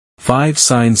5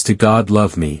 signs to God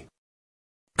love me.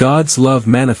 God's love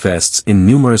manifests in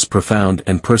numerous profound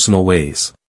and personal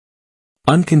ways.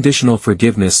 Unconditional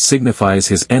forgiveness signifies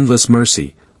His endless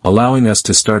mercy, allowing us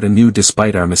to start anew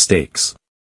despite our mistakes.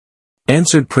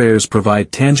 Answered prayers provide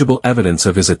tangible evidence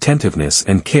of His attentiveness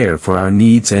and care for our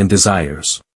needs and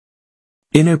desires.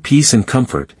 Inner peace and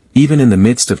comfort, even in the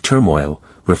midst of turmoil,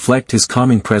 reflect His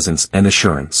calming presence and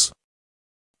assurance.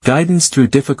 Guidance through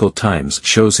difficult times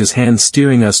shows His hand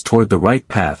steering us toward the right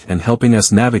path and helping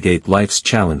us navigate life's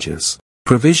challenges.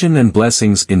 Provision and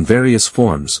blessings in various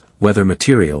forms, whether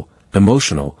material,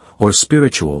 emotional, or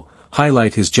spiritual,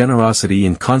 highlight His generosity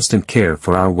and constant care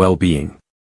for our well-being.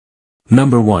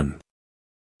 Number 1.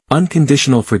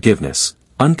 Unconditional forgiveness.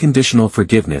 Unconditional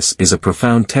forgiveness is a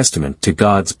profound testament to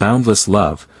God's boundless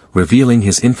love, revealing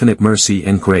His infinite mercy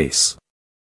and grace.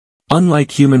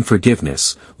 Unlike human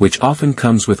forgiveness, which often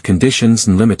comes with conditions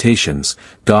and limitations,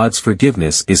 God's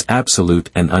forgiveness is absolute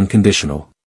and unconditional.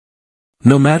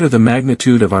 No matter the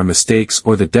magnitude of our mistakes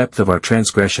or the depth of our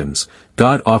transgressions,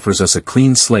 God offers us a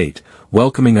clean slate,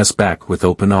 welcoming us back with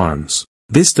open arms.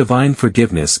 This divine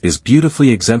forgiveness is beautifully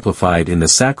exemplified in the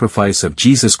sacrifice of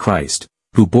Jesus Christ,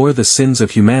 who bore the sins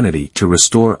of humanity to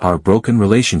restore our broken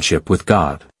relationship with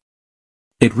God.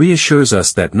 It reassures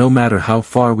us that no matter how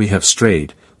far we have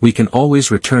strayed, we can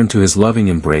always return to His loving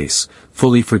embrace,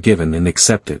 fully forgiven and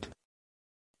accepted.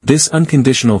 This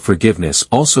unconditional forgiveness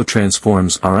also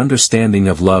transforms our understanding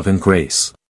of love and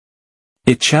grace.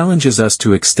 It challenges us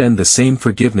to extend the same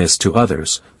forgiveness to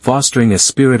others, fostering a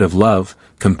spirit of love,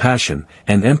 compassion,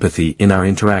 and empathy in our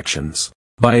interactions.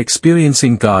 By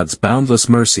experiencing God's boundless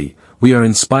mercy, we are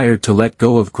inspired to let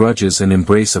go of grudges and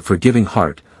embrace a forgiving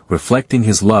heart, reflecting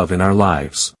His love in our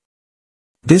lives.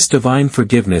 This divine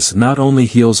forgiveness not only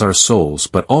heals our souls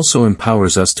but also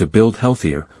empowers us to build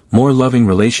healthier, more loving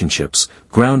relationships,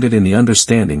 grounded in the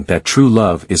understanding that true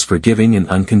love is forgiving and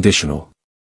unconditional.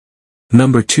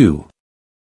 Number 2.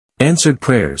 Answered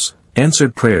prayers.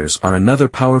 Answered prayers are another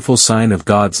powerful sign of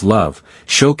God's love,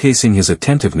 showcasing His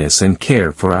attentiveness and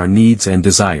care for our needs and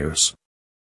desires.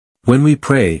 When we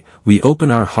pray, we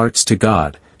open our hearts to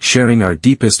God, sharing our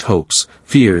deepest hopes,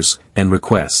 fears, and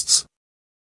requests.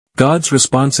 God's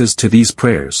responses to these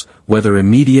prayers, whether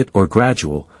immediate or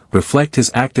gradual, reflect His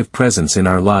active presence in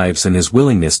our lives and His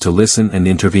willingness to listen and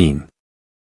intervene.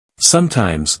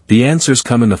 Sometimes, the answers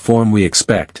come in the form we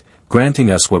expect, granting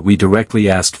us what we directly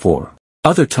asked for.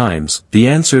 Other times, the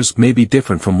answers may be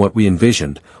different from what we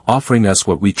envisioned, offering us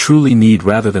what we truly need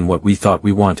rather than what we thought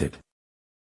we wanted.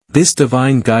 This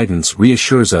divine guidance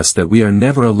reassures us that we are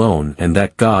never alone and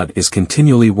that God is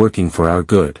continually working for our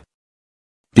good.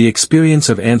 The experience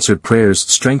of answered prayers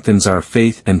strengthens our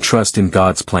faith and trust in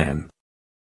God's plan.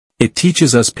 It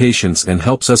teaches us patience and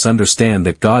helps us understand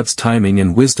that God's timing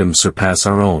and wisdom surpass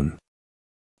our own.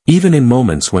 Even in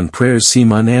moments when prayers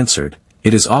seem unanswered,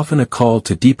 it is often a call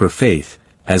to deeper faith,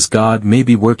 as God may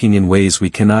be working in ways we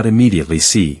cannot immediately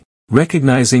see.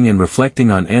 Recognizing and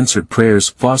reflecting on answered prayers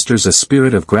fosters a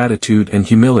spirit of gratitude and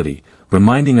humility,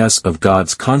 reminding us of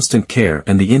God's constant care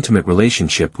and the intimate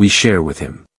relationship we share with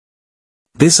Him.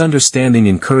 This understanding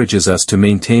encourages us to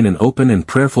maintain an open and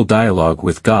prayerful dialogue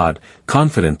with God,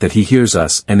 confident that He hears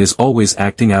us and is always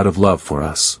acting out of love for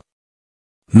us.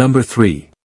 Number 3.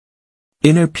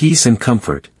 Inner peace and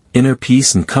comfort. Inner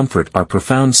peace and comfort are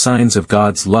profound signs of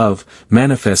God's love,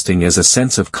 manifesting as a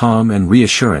sense of calm and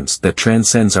reassurance that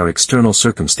transcends our external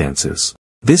circumstances.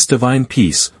 This divine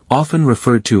peace, often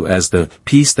referred to as the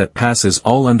peace that passes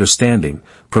all understanding,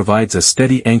 provides a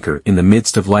steady anchor in the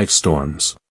midst of life's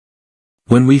storms.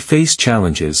 When we face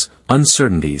challenges,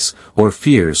 uncertainties, or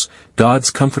fears,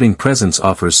 God's comforting presence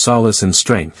offers solace and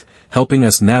strength, helping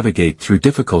us navigate through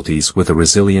difficulties with a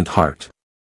resilient heart.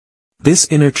 This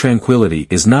inner tranquility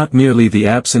is not merely the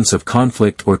absence of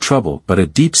conflict or trouble but a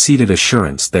deep-seated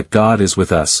assurance that God is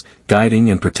with us, guiding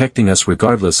and protecting us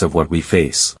regardless of what we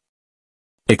face.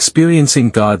 Experiencing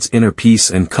God's inner peace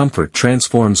and comfort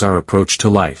transforms our approach to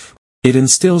life. It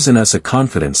instills in us a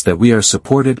confidence that we are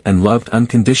supported and loved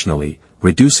unconditionally,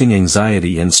 reducing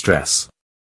anxiety and stress.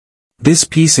 This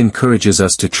peace encourages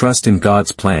us to trust in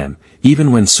God's plan,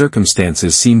 even when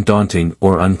circumstances seem daunting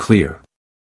or unclear.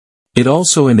 It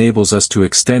also enables us to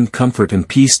extend comfort and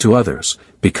peace to others,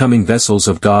 becoming vessels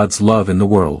of God's love in the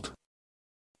world.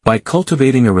 By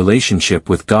cultivating a relationship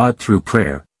with God through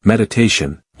prayer,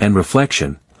 meditation, and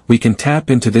reflection, we can tap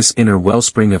into this inner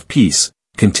wellspring of peace,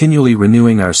 continually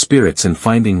renewing our spirits and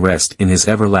finding rest in His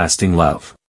everlasting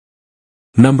love.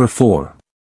 Number 4.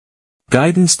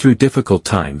 Guidance through difficult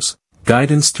times.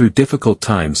 guidance through difficult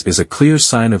times is a clear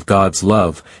sign of God's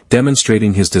love,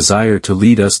 demonstrating his desire to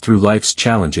lead us through life's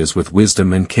challenges with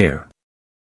wisdom and care.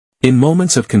 In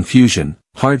moments of confusion,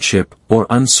 hardship, or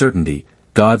uncertainty,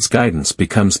 God's guidance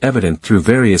becomes evident through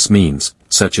various means,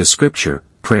 such as scripture,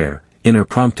 prayer, inner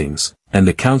promptings, and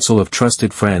the counsel of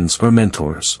trusted friends or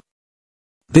mentors.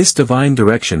 This divine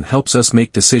direction helps us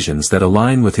make decisions that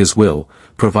align with his will,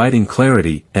 providing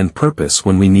clarity and purpose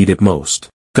when we need it most.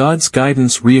 God's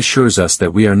guidance reassures us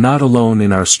that we are not alone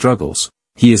in our struggles.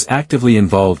 He is actively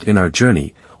involved in our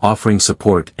journey, offering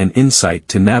support and insight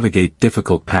to navigate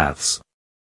difficult paths.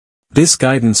 This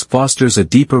guidance fosters a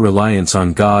deeper reliance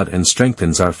on God and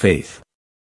strengthens our faith.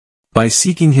 By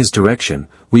seeking his direction,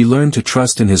 we learn to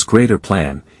trust in his greater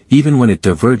plan, even when it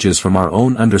diverges from our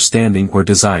own understanding or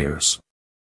desires.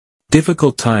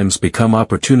 Difficult times become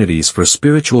opportunities for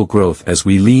spiritual growth as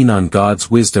we lean on God's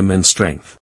wisdom and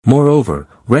strength. Moreover,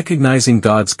 recognizing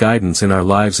God's guidance in our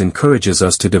lives encourages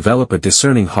us to develop a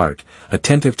discerning heart,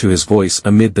 attentive to his voice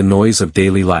amid the noise of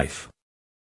daily life.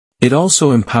 It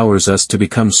also empowers us to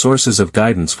become sources of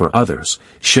guidance for others,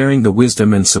 sharing the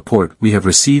wisdom and support we have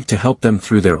received to help them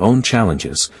through their own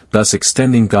challenges, thus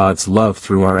extending God's love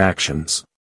through our actions.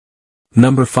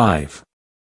 Number 5.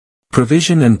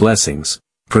 Provision and blessings.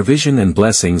 Provision and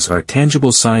blessings are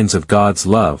tangible signs of God's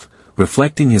love,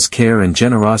 reflecting his care and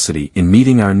generosity in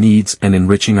meeting our needs and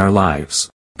enriching our lives.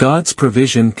 God's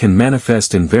provision can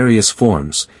manifest in various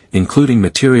forms, including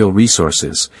material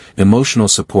resources, emotional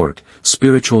support,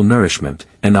 spiritual nourishment,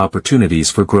 and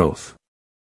opportunities for growth.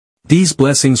 These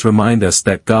blessings remind us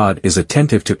that God is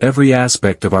attentive to every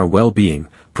aspect of our well-being,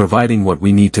 providing what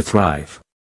we need to thrive.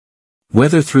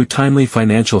 Whether through timely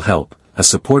financial help, a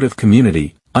supportive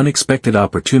community, unexpected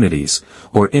opportunities,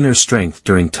 or inner strength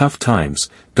during tough times,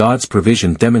 God's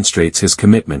provision demonstrates his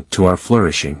commitment to our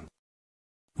flourishing.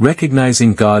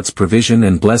 Recognizing God's provision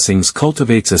and blessings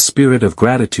cultivates a spirit of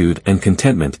gratitude and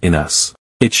contentment in us.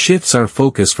 It shifts our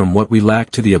focus from what we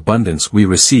lack to the abundance we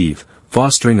receive,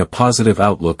 fostering a positive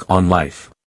outlook on life.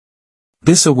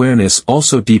 This awareness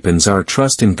also deepens our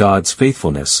trust in God's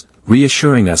faithfulness,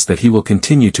 reassuring us that he will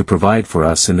continue to provide for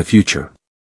us in the future.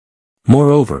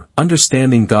 Moreover,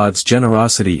 understanding God's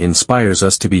generosity inspires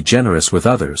us to be generous with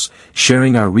others,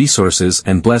 sharing our resources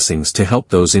and blessings to help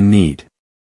those in need.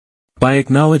 By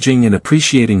acknowledging and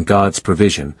appreciating God's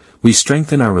provision, we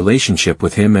strengthen our relationship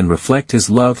with him and reflect his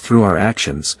love through our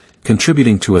actions,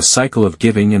 contributing to a cycle of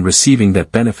giving and receiving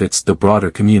that benefits the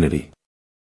broader community.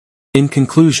 In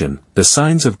conclusion, the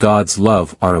signs of God's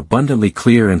love are abundantly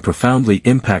clear and profoundly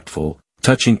impactful,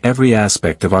 touching every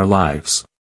aspect of our lives.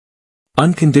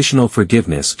 Unconditional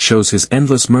forgiveness shows his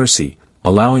endless mercy,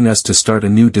 allowing us to start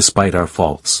anew despite our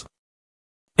faults.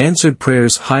 Answered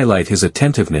prayers highlight his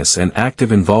attentiveness and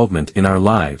active involvement in our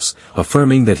lives,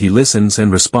 affirming that he listens and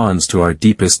responds to our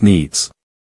deepest needs.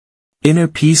 Inner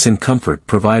peace and comfort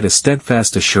provide a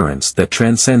steadfast assurance that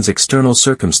transcends external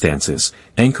circumstances,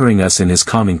 anchoring us in his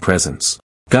calming presence.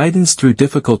 Guidance through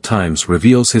difficult times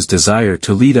reveals his desire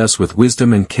to lead us with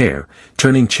wisdom and care,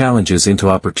 turning challenges into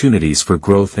opportunities for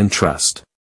growth and trust.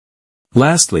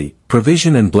 Lastly,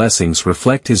 provision and blessings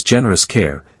reflect his generous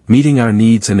care, meeting our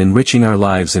needs and enriching our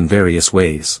lives in various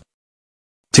ways.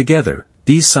 Together,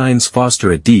 these signs foster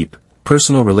a deep,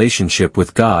 personal relationship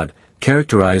with God,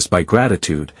 characterized by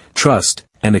gratitude, trust,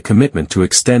 and a commitment to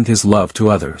extend his love to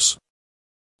others.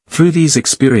 Through these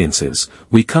experiences,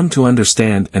 we come to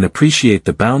understand and appreciate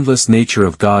the boundless nature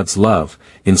of God's love,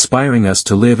 inspiring us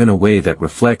to live in a way that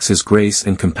reflects his grace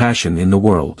and compassion in the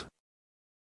world.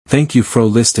 Thank you for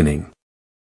listening.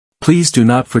 Please do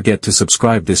not forget to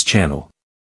subscribe this channel.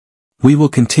 We will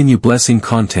continue blessing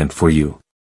content for you.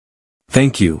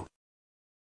 Thank you.